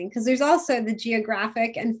confusing because there's also the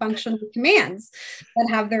geographic and functional commands that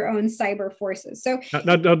have their own cyber forces. So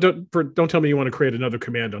don't tell me you want to create another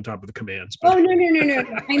command on top of the commands. Oh, no.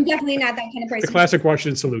 I'm definitely not that kind of person. The classic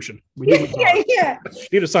Washington solution. We need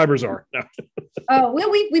need a cyber czar. No. Oh, well,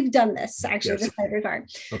 we've done this, actually, yes. The cyber czar.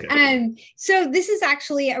 Okay. So this is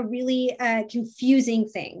actually a really confusing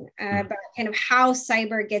thing about kind of how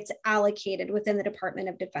cyber gets allocated within the Department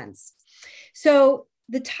of Defense. So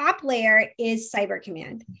the top layer is Cyber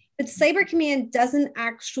Command, but Cyber Command doesn't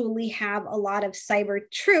actually have a lot of cyber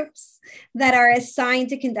troops that are assigned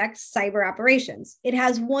to conduct cyber operations. It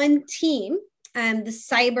has one team, the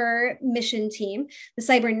Cyber Mission Team, the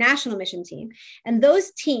Cyber National Mission Team, and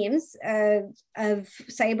those teams of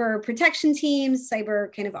cyber protection teams,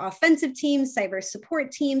 cyber kind of offensive teams, cyber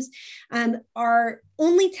support teams are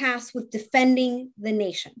only tasked with defending the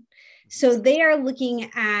nation. So they are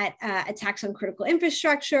looking at attacks on critical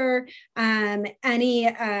infrastructure, any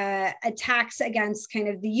attacks against kind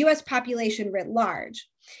of the US population writ large.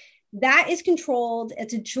 That is controlled,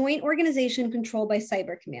 it's a joint organization controlled by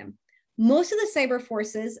Cyber Command. Most of the cyber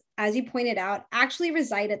forces, as you pointed out, actually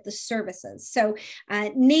reside at the services. So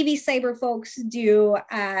Navy cyber folks do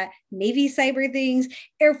Navy cyber things.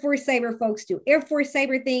 Air Force cyber folks do Air Force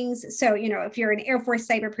cyber things. So, you know, if you're an Air Force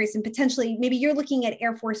cyber person, potentially, maybe you're looking at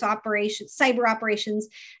Air Force operations, cyber operations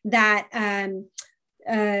that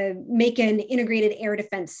make an integrated air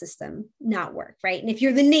defense system not work, right? And if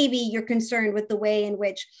you're the Navy, you're concerned with the way in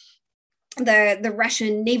which the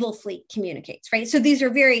Russian naval fleet communicates, right? So these are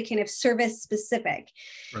very kind of service specific.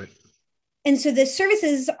 Right. And so the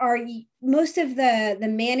services are, most of the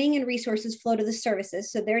manning and resources flow to the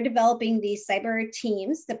services. So they're developing these cyber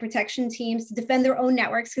teams, the protection teams, to defend their own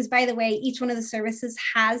networks. Because by the way, each one of the services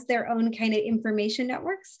has their own kind of information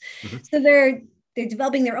networks. Mm-hmm. So they're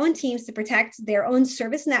developing their own teams to protect their own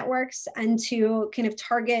service networks and to kind of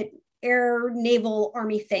target air, naval,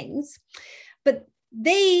 army things. But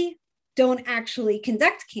they don't actually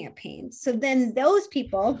conduct campaigns. So then those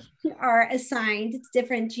people are assigned to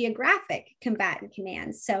different geographic combatant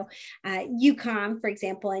commands. So EUCOM, for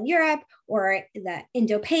example, in Europe, or the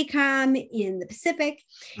INDOPACOM in the Pacific.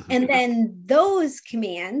 And then those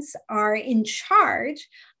commands are in charge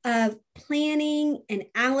of planning and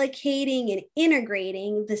allocating and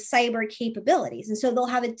integrating the cyber capabilities. And so they'll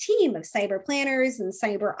have a team of cyber planners and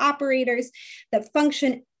cyber operators that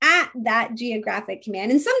function at that geographic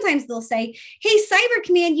command. And sometimes they'll say, hey, Cyber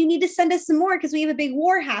Command, you need to send us some more because we have a big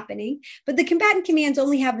war happening. But the combatant commands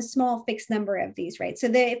only have a small fixed number of these, right? So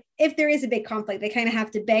if there is a big conflict, they kind of have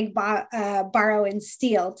to beg, borrow, and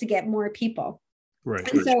steal to get more people.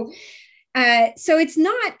 Right. And so it's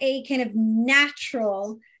not a kind of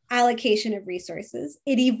natural allocation of resources.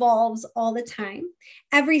 It evolves all the time.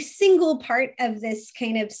 Every single part of this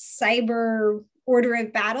kind of cyber order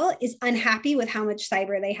of battle is unhappy with how much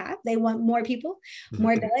cyber they have. They want more people,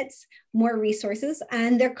 more billets, more resources,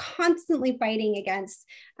 and they're constantly fighting against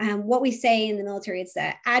what we say in the military. It's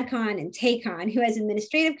the ADCON and TACON, who has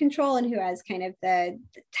administrative control and who has kind of the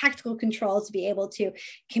tactical control to be able to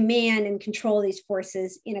command and control these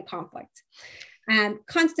forces in a conflict.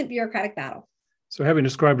 Constant bureaucratic battle. So having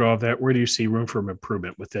described all of that, where do you see room for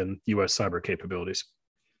improvement within U.S. cyber capabilities?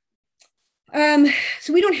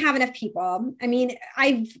 So we don't have enough people. I mean,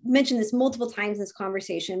 I've mentioned this multiple times in this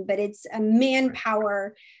conversation, but it's a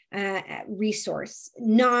manpower resource,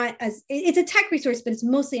 it's a tech resource, but it's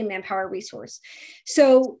mostly a manpower resource.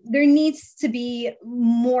 So there needs to be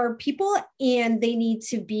more people and they need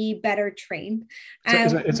to be better trained.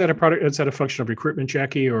 Is that a function of recruitment,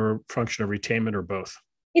 Jackie, or function of retainment, or both?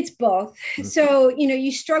 It's both. Mm-hmm. So,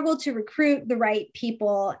 you struggle to recruit the right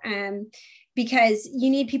people because you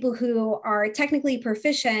need people who are technically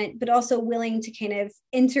proficient, but also willing to kind of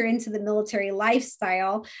enter into the military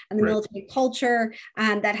lifestyle and the military culture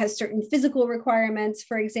that has certain physical requirements,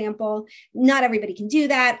 for example. Not everybody can do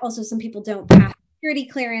that. Also, some people don't pass security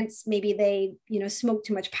clearance. Maybe they, smoke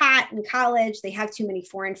too much pot in college. They have too many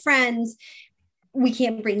foreign friends. We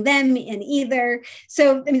can't bring them in either.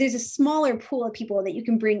 So, there's a smaller pool of people that you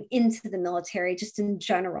can bring into the military just in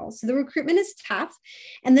general. So the recruitment is tough.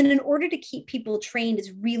 And then in order to keep people trained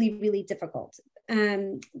is really, really difficult.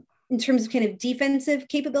 in terms of kind of defensive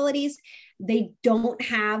capabilities, they don't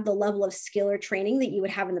have the level of skill or training that you would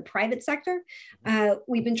have in the private sector.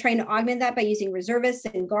 We've been trying to augment that by using reservists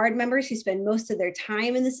and guard members who spend most of their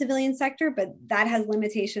time in the civilian sector, but that has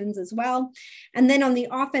limitations as well. And then on the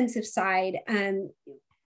offensive side,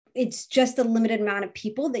 it's just a limited amount of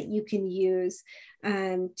people that you can use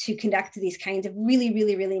to conduct these kinds of really,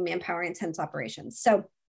 really, really manpower intense operations. So,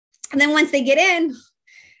 and then once they get in,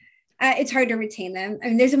 it's hard to retain them. I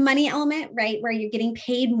mean, there's a money element, right, where you're getting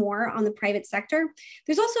paid more on the private sector.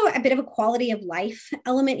 There's also a bit of a quality of life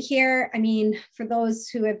element here. I mean, for those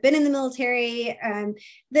who have been in the military,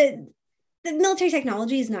 the military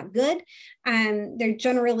technology is not good. They're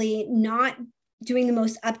generally not doing the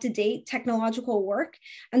most up-to-date technological work.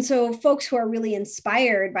 And so folks who are really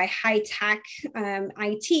inspired by high-tech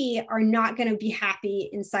IT are not going to be happy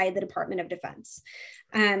inside the Department of Defense.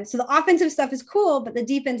 So the offensive stuff is cool, but the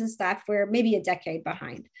defensive stuff, we're maybe a decade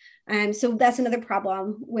behind. So that's another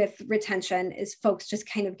problem with retention is folks just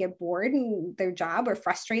kind of get bored in their job or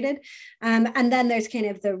frustrated. And then there's kind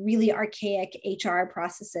of the really archaic HR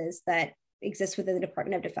processes that exist within the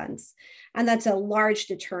Department of Defense. And that's a large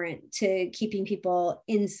deterrent to keeping people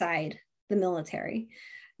inside the military.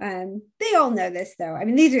 They all know this, though. I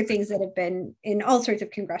mean, these are things that have been in all sorts of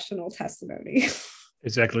congressional testimony.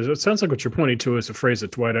 Exactly. So it sounds like what you're pointing to is a phrase that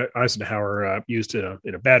Dwight Eisenhower used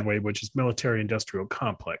in a bad way, which is military-industrial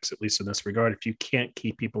complex, at least in this regard. If you can't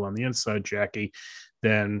keep people on the inside, Jackie,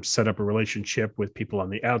 then set up a relationship with people on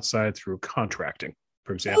the outside through contracting,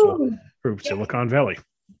 for example, through Silicon Valley.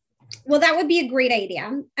 Well, that would be a great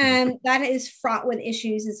idea. That is fraught with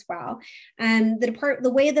issues as well.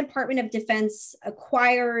 The way the Department of Defense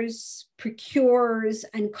acquires, procures,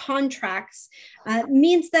 and contracts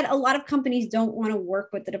means that a lot of companies don't want to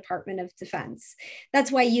work with the Department of Defense. That's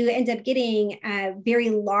why you end up getting very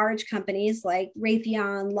large companies like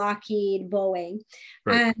Raytheon, Lockheed, Boeing,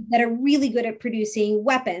 right, that are really good at producing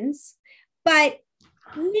weapons, but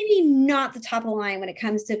maybe not the top of the line when it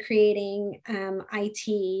comes to creating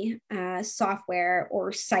IT software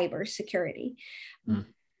or cyber security.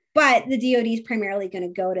 But the DoD is primarily going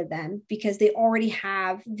to go to them because they already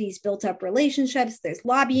have these built up relationships. There's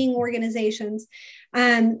lobbying organizations.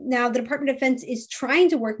 Now, the Department of Defense is trying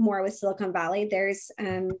to work more with Silicon Valley. There's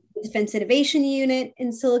the Defense Innovation Unit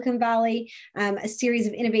in Silicon Valley. A series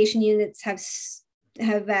of innovation units have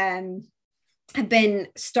been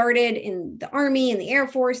started in the Army and the Air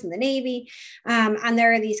Force and the Navy. And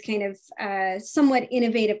there are these kind of somewhat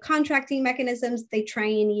innovative contracting mechanisms they try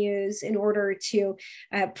and use in order to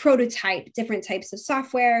prototype different types of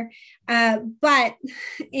software. But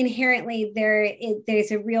inherently,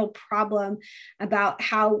 there's a real problem about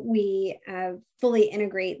how we fully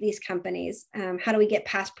integrate these companies. How do we get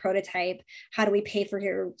past prototype? How do we pay for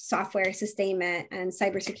your software sustainment and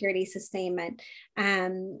cybersecurity sustainment?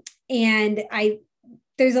 And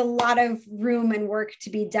there's a lot of room and work to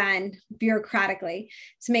be done bureaucratically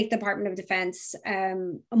to make the Department of Defense a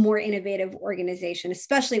more innovative organization,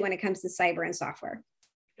 especially when it comes to cyber and software.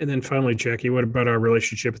 And then finally, Jackie, what about our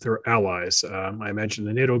relationship with our allies? I mentioned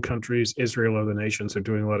the NATO countries, Israel, other nations are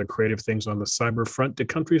doing a lot of creative things on the cyber front. Do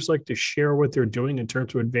countries like to share what they're doing in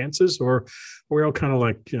terms of advances, or are we all kind of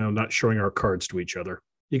like, not showing our cards to each other?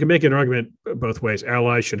 You can make an argument both ways.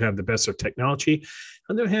 Allies should have the best of technology.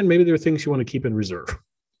 On the other hand, maybe there are things you want to keep in reserve.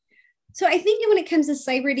 So I think when it comes to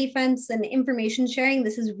cyber defense and information sharing,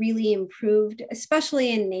 this has really improved,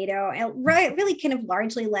 especially in NATO, really kind of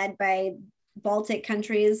largely led by Baltic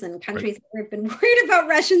countries and countries that have been worried about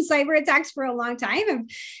Russian cyber attacks for a long time have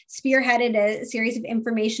spearheaded a series of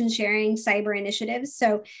information sharing cyber initiatives.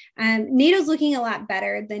 So NATO's looking a lot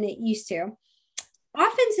better than it used to.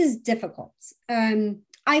 Offense is difficult.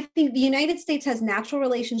 I think the United States has natural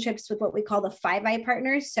relationships with what we call the Five Eye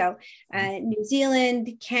partners. So New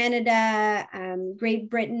Zealand, Canada, Great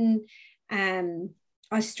Britain,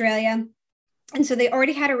 Australia. And so they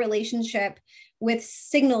already had a relationship with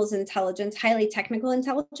signals intelligence, highly technical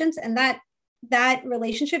intelligence, and that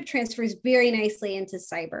relationship transfers very nicely into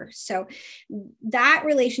cyber. So that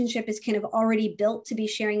relationship is kind of already built to be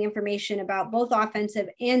sharing information about both offensive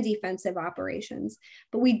and defensive operations.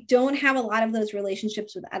 But we don't have a lot of those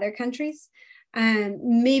relationships with other countries.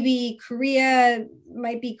 Maybe Korea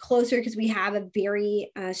might be closer because we have a very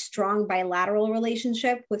strong bilateral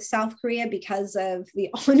relationship with South Korea because of the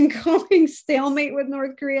ongoing stalemate with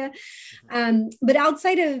North Korea. But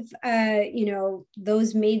outside of,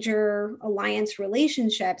 those major alliance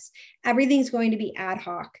relationships, everything's going to be ad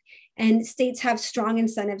hoc. And states have strong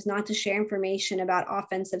incentives not to share information about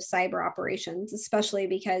offensive cyber operations, especially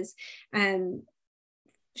because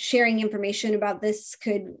sharing information about this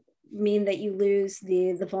could mean that you lose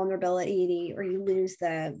the vulnerability or you lose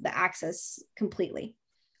the access completely.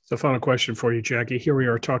 So final question for you, Jackie. Here we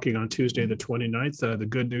are talking on Tuesday, the 29th. The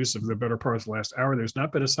good news of the better part of the last hour, there's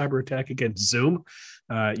not been a cyber attack against Zoom.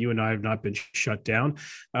 You and I have not been shut down,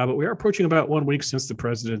 but we are approaching about 1 week since the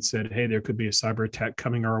president said, hey, there could be a cyber attack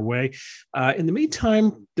coming our way. In the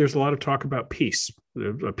meantime, there's a lot of talk about peace,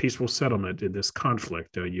 a peaceful settlement in this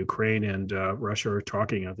conflict. Ukraine and Russia are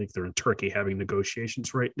talking. I think they're in Turkey having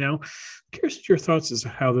negotiations right now. I'm curious your thoughts as to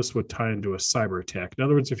how this would tie into a cyber attack. In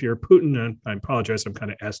other words, if you're Putin, and I apologize, I'm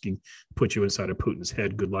kind of asking, put you inside of Putin's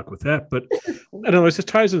head. Good luck with that. But in other words, it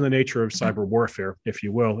ties in the nature of cyber warfare, if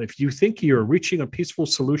you will. If you think you're reaching a peaceful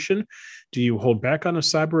solution, do you hold back on a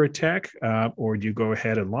cyber attack, or do you go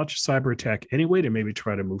ahead and launch a cyber attack anyway to maybe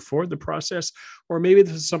try to move forward the process? Or maybe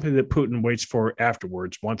this is something that Putin waits for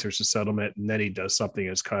afterwards, once there's a settlement, and then he does something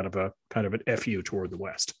as kind of an FU toward the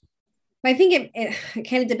West. I think it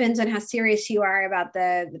kind of depends on how serious you are about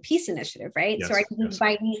the peace initiative, right? Yes, so I think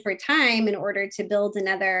by need for time in order to build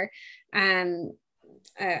another kind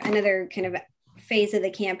of phase of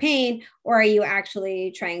the campaign, or are you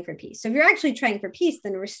actually trying for peace? So if you're actually trying for peace,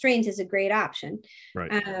 then restraint is a great option.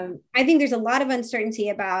 Right. I think there's a lot of uncertainty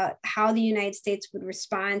about how the United States would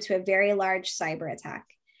respond to a very large cyber attack.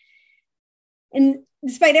 And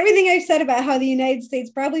despite everything I've said about how the United States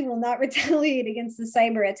probably will not retaliate against the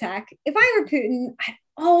cyber attack, if I were Putin, I'd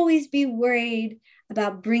always be worried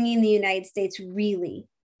about bringing the United States really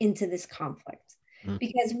into this conflict.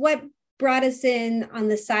 Because what brought us in on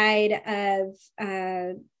the side of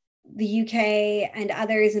the UK and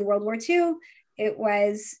others in World War II, it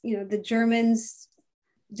was, the Germans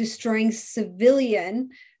destroying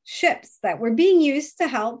civilian ships that were being used to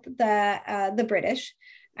help the British.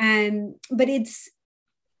 But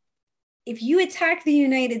if you attack the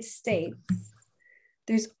United States,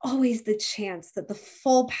 there's always the chance that the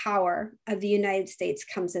full power of the United States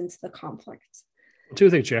comes into the conflict. Two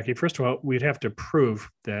things, Jackie. First of all, we'd have to prove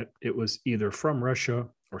that it was either from Russia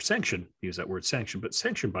or sanctioned, use that word sanction, but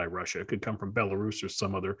sanctioned by Russia. It could come from Belarus or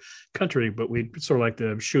some other country, but we'd sort of like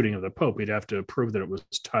the shooting of the Pope. We'd have to prove that it was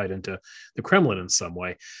tied into the Kremlin in some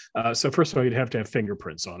way. So first of all, you'd have to have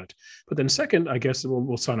fingerprints on it. But then second, I guess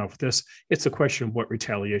we'll sign off with this. It's a question of what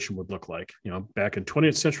retaliation would look like. Back in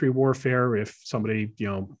 20th century warfare, if somebody,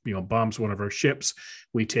 bombs one of our ships,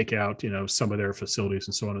 we take out, some of their facilities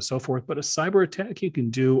and so on and so forth. But a cyber attack, you can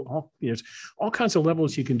do all kinds of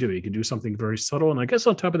levels you can do. You can do something very subtle. And I guess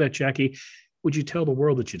on top of that, Jackie, would you tell the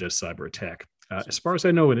world that you did a cyber attack? As far as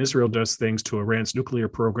I know, when Israel does things to Iran's nuclear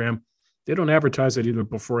program, they don't advertise it either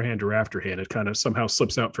beforehand or afterhand. It kind of somehow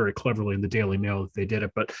slips out very cleverly in the Daily Mail that they did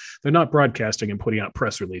it, but they're not broadcasting and putting out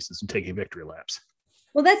press releases and taking victory laps.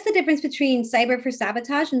 Well, that's the difference between cyber for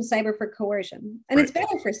sabotage and cyber for coercion. And It's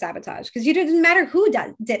better for sabotage because it doesn't matter who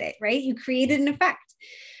did it, right? You created an effect.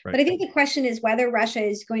 Right. But I think the question is whether Russia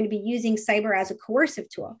is going to be using cyber as a coercive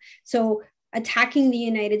tool. So attacking the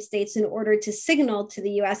United States in order to signal to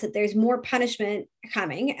the US that there's more punishment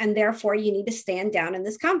coming, and therefore you need to stand down in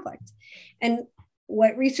this conflict. And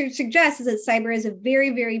what research suggests is that cyber is a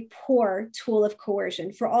very, very poor tool of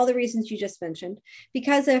coercion for all the reasons you just mentioned,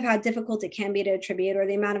 because of how difficult it can be to attribute, or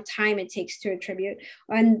the amount of time it takes to attribute,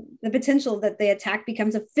 and the potential that the attack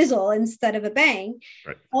becomes a fizzle instead of a bang.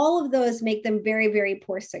 Right. All of those make them very, very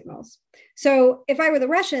poor signals. So if I were the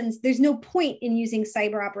Russians, there's no point in using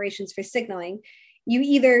cyber operations for signaling.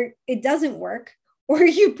 It doesn't work, or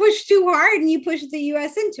you push too hard and you push the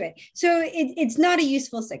US into it. So it's not a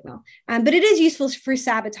useful signal, but it is useful for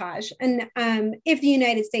sabotage. And if the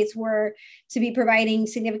United States were to be providing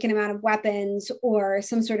significant amount of weapons or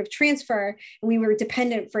some sort of transfer, and we were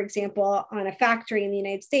dependent, for example, on a factory in the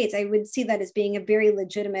United States, I would see that as being a very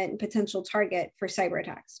legitimate and potential target for cyber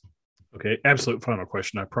attacks. Okay, absolute final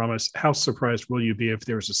question, I promise. How surprised will you be if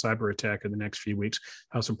there's a cyber attack in the next few weeks?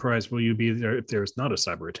 How surprised will you be if there's not a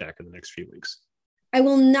cyber attack in the next few weeks? I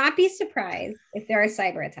will not be surprised if there are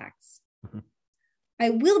cyber attacks. Mm-hmm. I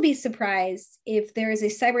will be surprised if there is a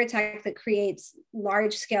cyber attack that creates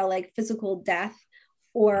large scale, like physical death,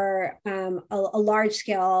 or a large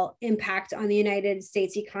scale impact on the United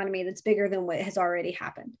States economy that's bigger than what has already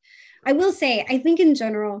happened. I will say, I think in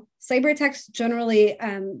general, cyber attacks generally,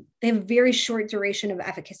 they have a very short duration of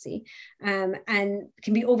efficacy and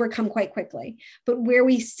can be overcome quite quickly. But where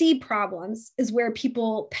we see problems is where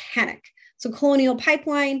people panic. So Colonial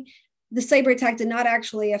Pipeline, the cyber attack did not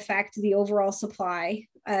actually affect the overall supply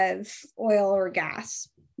of oil or gas,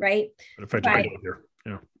 right? It affected people here,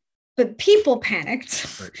 yeah. But people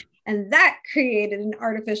panicked, right. And that created an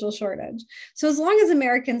artificial shortage. So as long as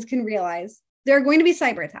Americans can realize there are going to be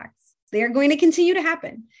cyber attacks, they are going to continue to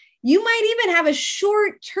happen. You might even have a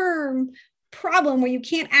short-term problem where you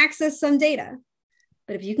can't access some data.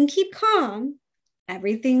 But if you can keep calm,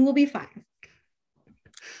 everything will be fine.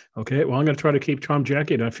 Okay, well, I'm going to try to keep calm,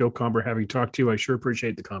 Jackie, and I feel calmer having talked to you. I sure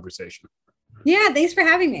appreciate the conversation. Yeah, thanks for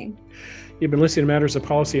having me. You've been listening to Matters of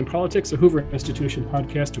Policy and Politics, a Hoover Institution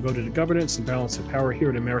podcast devoted to governance and balance of power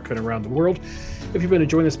here in America and around the world. If you've been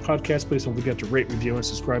enjoying this podcast, please don't forget to rate, review, and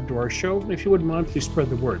subscribe to our show. And if you wouldn't mind, please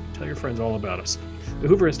spread the word. Tell your friends all about us. The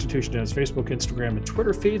Hoover Institution has Facebook, Instagram, and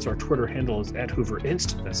Twitter feeds. Our Twitter handle is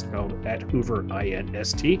 @HooverInst. That's spelled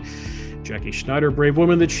 @HooverInst. Jackie Schneider, brave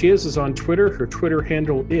woman that she is on Twitter. Her Twitter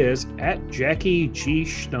handle is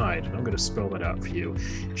 @JackieG.Schneid. I'm going to spell that out for you.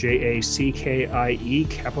 JACKIE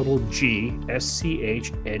capital GSCHNEID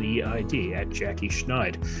 @Jackie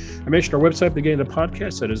Schneid. I mentioned our website beginning of the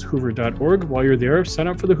podcast. That is hoover.org. While you're there, sign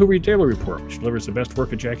up for the Hoover Daily Report, which delivers the best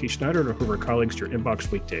work of Jackie Schneider and her Hoover colleagues to your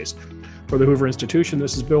inbox weekdays. For the Hoover Institution,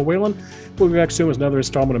 this is Bill Whalen. We'll be back soon with another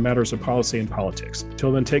installment of Matters of Policy and Politics.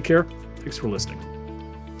 Until then, take care. Thanks for listening.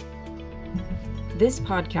 This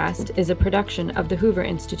podcast is a production of the Hoover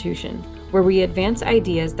Institution, where we advance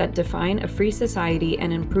ideas that define a free society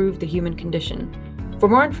and improve the human condition. For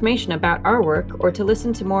more information about our work, or to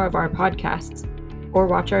listen to more of our podcasts, or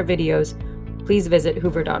watch our videos, please visit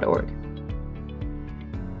hoover.org.